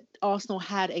loss that Arsenal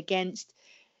had against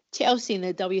Chelsea in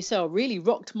the WSL really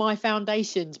rocked my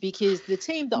foundations because the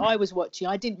team that I was watching,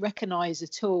 I didn't recognise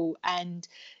at all. And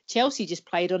Chelsea just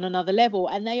played on another level.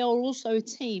 And they are also a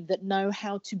team that know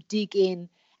how to dig in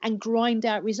and grind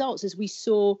out results, as we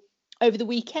saw over the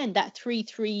weekend, that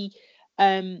 3-3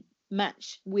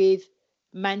 match with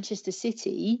Manchester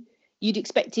City. You'd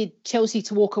expected Chelsea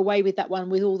to walk away with that one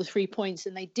with all the 3 points,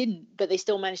 and they didn't, but they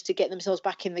still managed to get themselves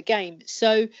back in the game.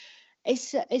 So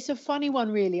it's a funny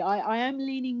one, really. I am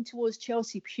leaning towards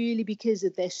Chelsea purely because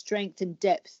of their strength and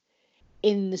depth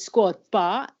in the squad,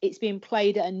 but it's being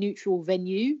played at a neutral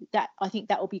venue. That I think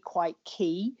that will be quite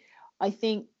key. I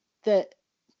think that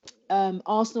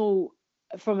Arsenal,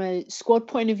 from a squad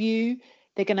point of view,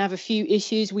 they're going to have a few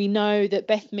issues. We know that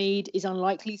Beth Mead is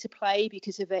unlikely to play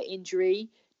because of her injury.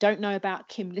 Don't know about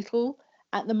Kim Little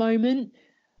at the moment.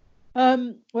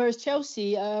 Whereas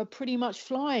Chelsea are pretty much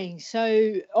flying.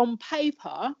 So on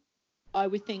paper, I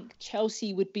would think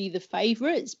Chelsea would be the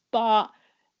favourites, but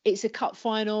it's a cup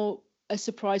final. A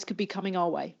surprise could be coming our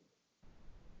way.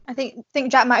 I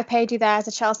think Jack might have paid you there as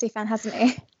a Chelsea fan, hasn't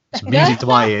he? It's music to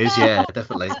my ears, yeah,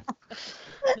 definitely.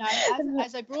 No,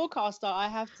 as a broadcaster, I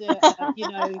have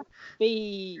to,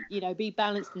 be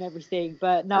balanced and everything.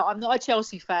 But no, I'm not a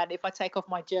Chelsea fan. If I take off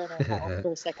my journal hat on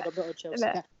for a second, I'm not a Chelsea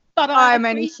fan. But I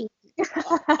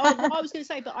was going to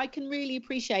say, but I can really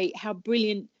appreciate how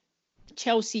brilliant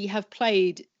Chelsea have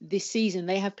played this season.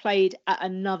 They have played at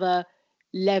another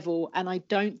level, and I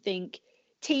don't think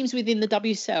teams within the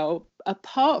WSL,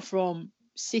 apart from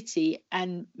City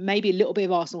and maybe a little bit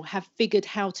of Arsenal, have figured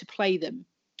how to play them.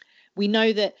 We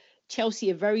know that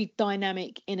Chelsea are very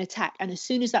dynamic in attack, and as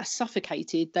soon as that's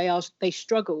suffocated, they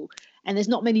struggle. And there's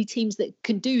not many teams that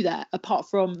can do that apart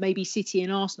from maybe City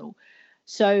and Arsenal.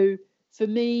 So for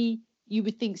me, you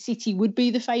would think City would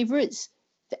be the favourites.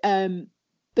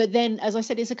 But then, as I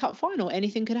said, it's a cup final.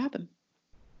 Anything could happen.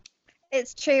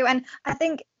 It's true. And I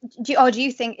think, do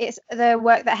you think it's the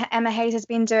work that Emma Hayes has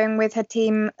been doing with her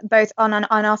team, both on and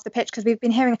off the pitch? Because we've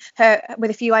been hearing her with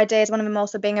a few ideas, one of them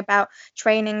also being about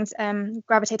trainings,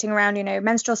 gravitating around,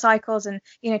 menstrual cycles and,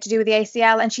 to do with the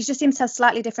ACL. And she just seems to have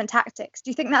slightly different tactics. Do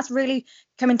you think that's really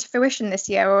coming to fruition this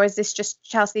year, or is this just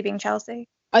Chelsea being Chelsea?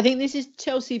 I think this is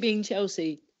Chelsea being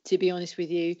Chelsea, to be honest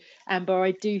with you, Amber.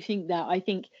 I do think that. I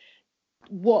think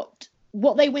what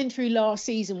they went through last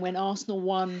season when Arsenal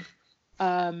won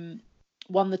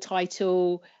the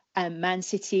title and Man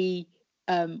City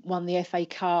won the FA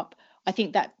Cup, I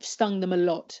think that stung them a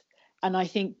lot. And I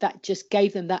think that just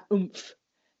gave them that oomph,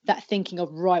 that thinking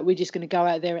of, right, we're just going to go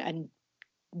out there and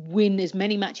win as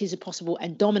many matches as possible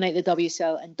and dominate the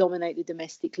WSL and dominate the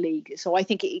domestic league. So I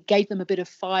think it gave them a bit of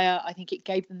fire. I think it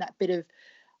gave them that bit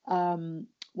of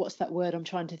what's that word I'm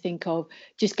trying to think of?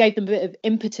 Just gave them a bit of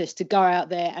impetus to go out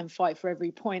there and fight for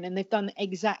every point. And they've done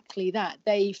exactly that.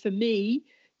 They, for me,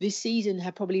 this season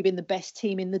have probably been the best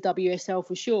team in the WSL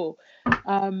for sure.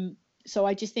 So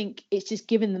I just think it's just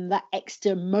given them that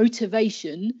extra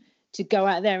motivation to go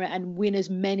out there and win as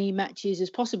many matches as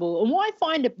possible. And what I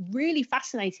find really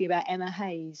fascinating about Emma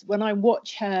Hayes, when I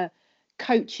watch her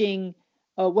coaching,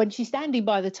 when she's standing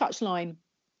by the touchline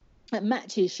at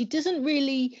matches, she doesn't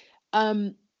really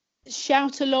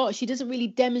shout a lot. She doesn't really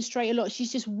demonstrate a lot.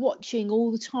 She's just watching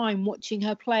all the time, watching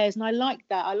her players. And I like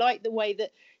that. I like the way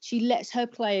that she lets her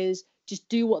players just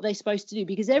do what they're supposed to do,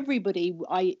 because everybody,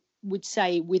 I would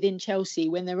say, within Chelsea,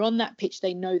 when they're on that pitch,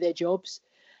 they know their jobs.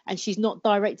 And she's not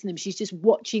directing them. She's just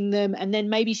watching them. And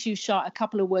then maybe she'll shout a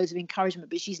couple of words of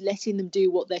encouragement, but she's letting them do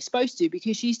what they're supposed to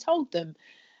because she's told them.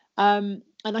 And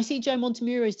I see Joe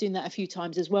Montemurro is doing that a few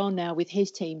times as well now with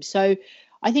his team. So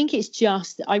I think it's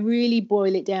just, I really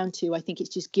boil it down to, I think it's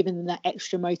just giving them that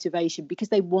extra motivation because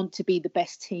they want to be the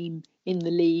best team in the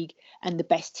league and the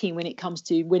best team when it comes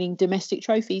to winning domestic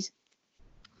trophies.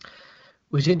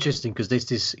 Which is interesting because this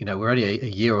is, we're only a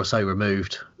year or so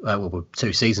removed, we're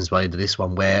 2 seasons by into this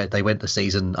one, where they went the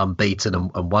season unbeaten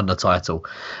and won the title.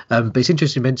 But it's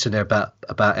interesting to mention there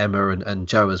about Emma and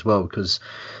Joe as well, because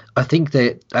I think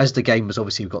that as the game has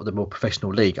obviously got the more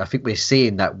professional league, I think we're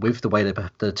seeing that with the way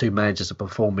that the two managers are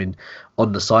performing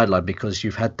on the sideline, because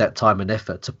you've had that time and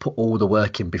effort to put all the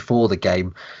work in before the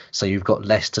game, so you've got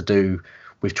less to do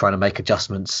with trying to make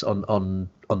adjustments on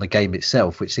the game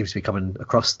itself, which seems to be coming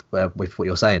across with what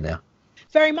you're saying there.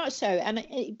 Very much so. And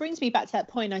it brings me back to that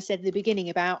point I said at the beginning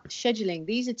about scheduling.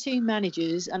 These are two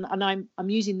managers, and I'm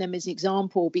using them as an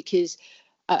example because,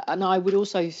 and I would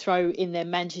also throw in there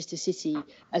Manchester City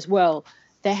as well.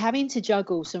 They're having to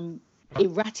juggle some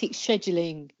erratic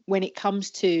scheduling when it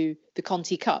comes to the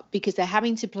Conti Cup, because they're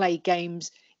having to play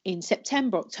games in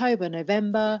September, October,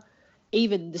 November,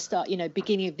 even the start,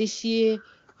 beginning of this year,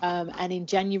 and in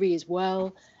January as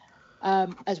well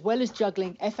as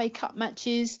juggling FA Cup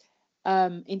matches.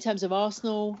 In terms of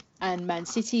Arsenal and Man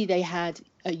City, they had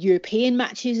European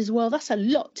matches as well. That's a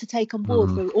lot to take on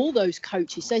board for all those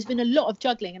coaches. So there's been a lot of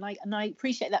juggling, and I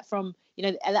appreciate that from,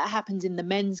 that happens in the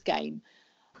men's game.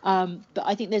 But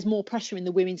I think there's more pressure in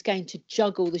the women's game to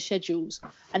juggle the schedules,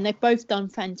 and they've both done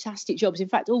fantastic jobs. In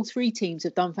fact, all 3 teams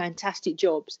have done fantastic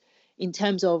jobs in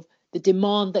terms of the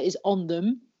demand that is on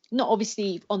them, not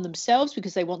obviously on themselves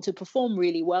because they want to perform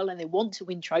really well and they want to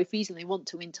win trophies and they want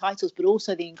to win titles, but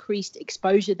also the increased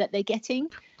exposure that they're getting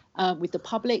with the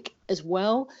public as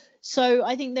well. So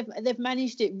I think they've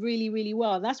managed it really, really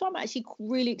well. And that's why I'm actually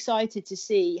really excited to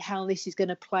see how this is going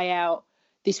to play out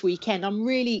this weekend. I'm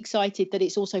really excited that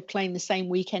it's also playing the same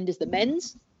weekend as the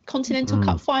men's Continental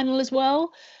Cup final as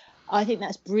well. I think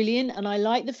that's brilliant. And I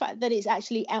like the fact that it's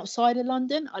actually outside of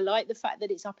London. I like the fact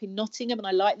that it's up in Nottingham. And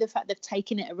I like the fact they've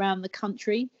taken it around the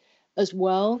country as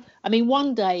well. I mean,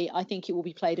 one day I think it will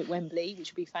be played at Wembley,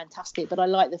 which would be fantastic. But I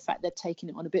like the fact they've taken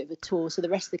it on a bit of a tour so the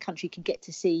rest of the country can get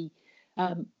to see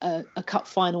a cup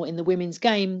final in the women's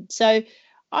game. So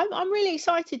I'm really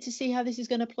excited to see how this is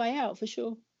going to play out for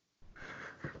sure.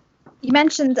 You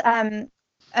mentioned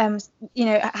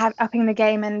upping the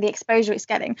game and the exposure it's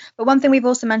getting. But one thing we've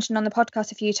also mentioned on the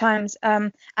podcast a few times,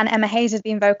 and Emma Hayes has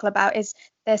been vocal about, is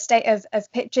the state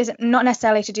of pitches, not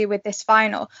necessarily to do with this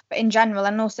final, but in general,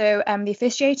 and also the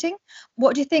officiating.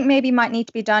 What do you think maybe might need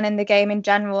to be done in the game in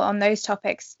general on those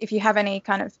topics, if you have any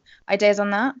kind of ideas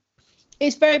on that?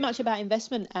 It's very much about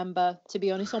investment, Amber, to be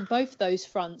honest, on both those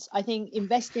fronts. I think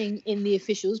investing in the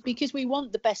officials, because we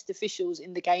want the best officials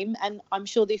in the game, and I'm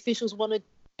sure the officials want to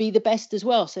be the best as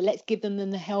well. So let's give them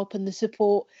the help and the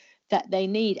support that they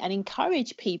need and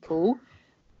encourage people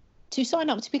to sign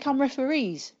up to become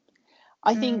referees.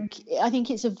 I think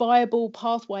it's a viable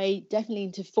pathway definitely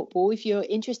into football. If you're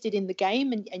interested in the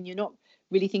game and you're not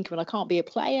really thinking, well, I can't be a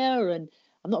player and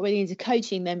I'm not really into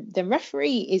coaching, then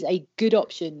referee is a good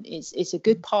option. It's a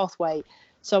good pathway.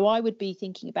 So I would be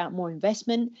thinking about more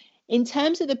investment. In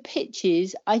terms of the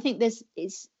pitches, I think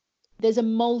there's a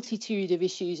multitude of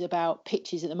issues about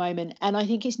pitches at the moment. And I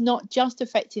think it's not just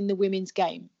affecting the women's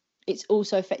game. It's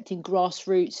also affecting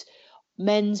grassroots,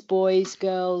 men's, boys,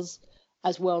 girls,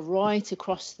 as well, right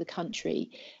across the country.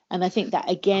 And I think that,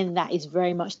 again, that is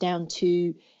very much down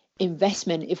to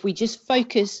investment. If we just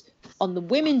focus on the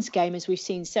women's game, as we've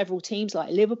seen several teams like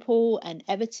Liverpool and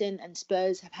Everton and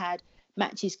Spurs have had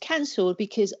matches cancelled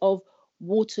because of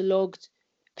waterlogged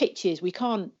pitches. We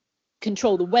can't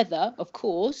control the weather, of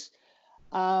course,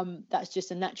 That's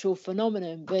just a natural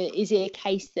phenomenon. But is it a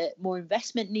case that more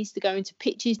investment needs to go into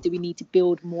pitches? Do we need to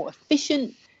build more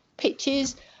efficient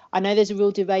pitches? I know there's a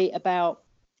real debate about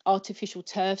artificial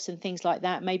turfs and things like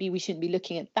that. Maybe we shouldn't be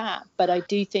looking at that. But I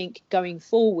do think going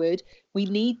forward, we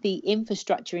need the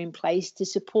infrastructure in place to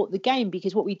support the game,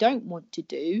 because what we don't want to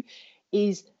do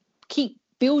is keep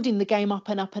building the game up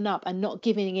and up and up and not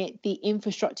giving it the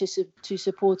infrastructure to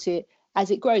support it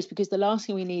as it grows, because the last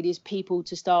thing we need is people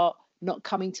to start not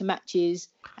coming to matches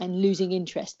and losing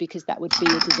interest, because that would be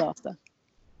a disaster.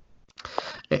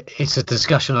 It's a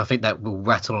discussion I think that will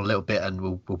rattle on a little bit, and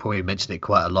we'll probably mention it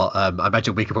quite a lot. I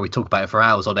imagine we could probably talk about it for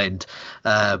hours on end,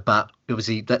 but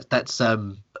obviously that's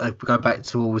going back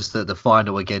towards the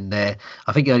final again there.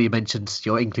 I think you earlier mentioned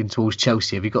your inkling towards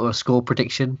Chelsea. Have you got a score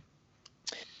prediction?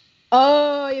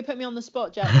 Oh, you put me on the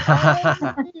spot, Jack.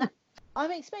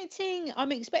 I'm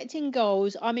expecting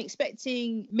goals. I'm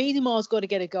expecting Miedemar's got to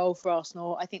get a goal for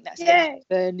Arsenal. I think that's going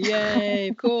to happen. Yay,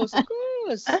 of course.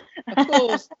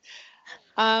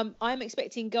 I'm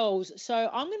expecting goals. So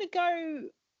I'm going to go,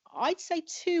 I'd say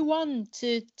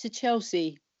 2-1 to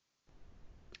Chelsea.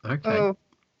 Okay. Oh.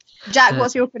 Jack,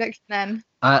 what's your prediction then?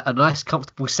 A nice,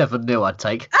 comfortable 7-0 I'd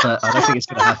take, but I don't think it's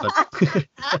going to happen.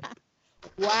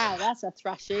 Wow, that's a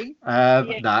thrashing.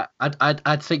 No,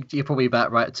 I'd think you're probably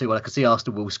about right too. Well, I can see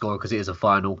Arsenal will score because it is a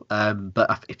final.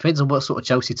 But it depends on what sort of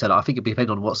Chelsea turn up. I think it'd depend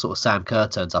on what sort of Sam Kerr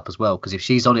turns up as well. Because if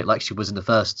she's on it like she was in the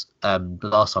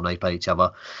last time they played each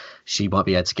other, she might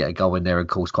be able to get a goal in there and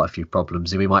cause quite a few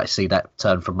problems. And we might see that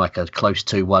turn from like a close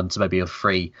 2-1 to maybe a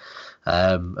 3,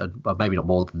 and maybe not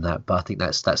more than that. But I think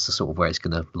that's the sort of where it's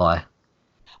going to lie.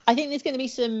 I think there's going to be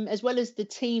some, as well as the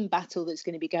team battle that's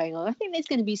going to be going on, I think there's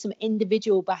going to be some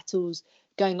individual battles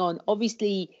going on.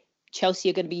 Obviously, Chelsea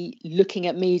are going to be looking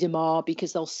at Miedemar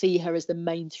because they'll see her as the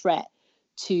main threat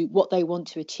to what they want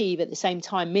to achieve. At the same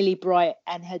time, Millie Bright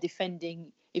and her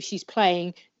defending, if she's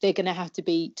playing, they're going to have to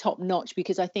be top notch,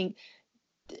 because I think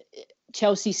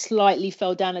Chelsea slightly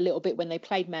fell down a little bit when they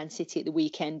played Man City at the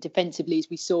weekend defensively, as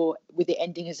we saw with it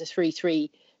ending as a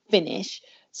 3-3 finish.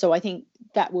 So I think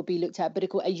that will be looked at. But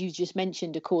as you just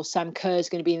mentioned, of course, Sam Kerr is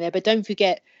going to be in there. But don't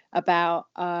forget about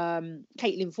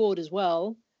Caitlin Ford as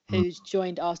well, who's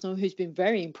joined Arsenal, who's been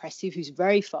very impressive, who's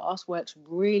very fast, works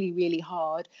really, really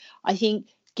hard. I think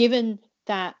given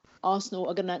that Arsenal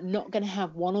are not going to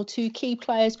have one or two key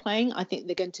players playing, I think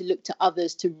they're going to look to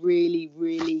others to really,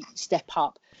 really step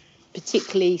up,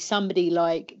 particularly somebody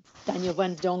like Daniel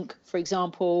Van Donk, for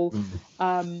example.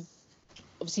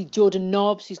 Obviously, Jordan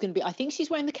Nobbs, who's going to be, I think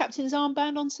she's wearing the captain's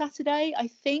armband on Saturday, I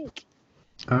think.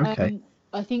 Okay.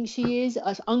 I think she is.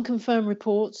 Unconfirmed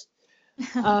reports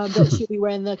that she'll be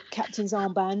wearing the captain's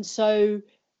armband. So,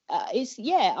 I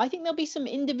think there'll be some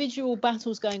individual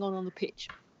battles going on the pitch.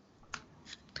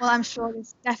 Well, I'm sure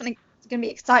there's definitely going to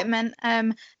be excitement.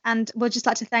 And we'd just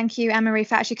like to thank you, Anne-Marie,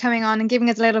 for actually coming on and giving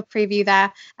us a little preview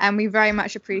there. And we very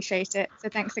much appreciate it. So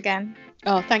thanks again.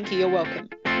 Oh, thank you. You're welcome.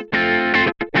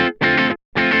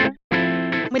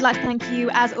 We'd like to thank you,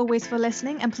 as always, for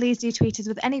listening, and please do tweet us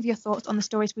with any of your thoughts on the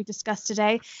stories we discussed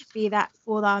today, be that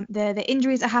for the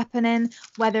injuries that are happening,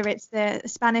 whether it's the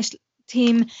Spanish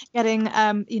team getting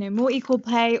more equal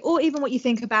pay, or even what you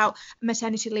think about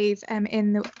maternity leave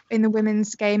in the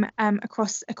women's game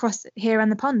across here and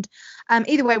the pond.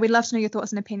 Either way, we'd love to know your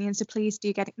thoughts and opinions, so please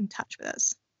do get in touch with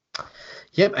us.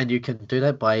 Yep, and you can do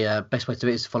that by best way to do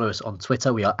it is follow us on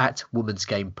Twitter. We are at Women's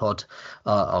Game Pod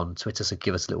on Twitter, so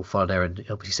give us a little follow there and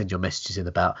obviously send your messages in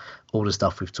about all the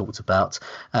stuff we've talked about.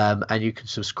 And you can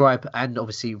subscribe and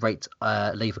obviously rate,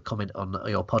 leave a comment on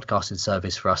your podcasting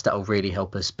service for us. That will really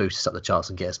help us boost us up the charts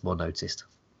and get us more noticed.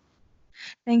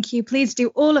 Thank you. Please do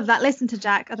all of that. Listen to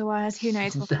Jack, otherwise who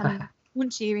knows what'll come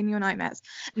haunt you in your nightmares.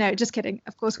 No, just kidding.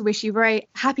 Of course, we wish you very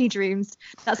happy dreams.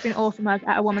 That's been all from us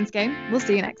at A Woman's Game. We'll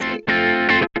see you next week.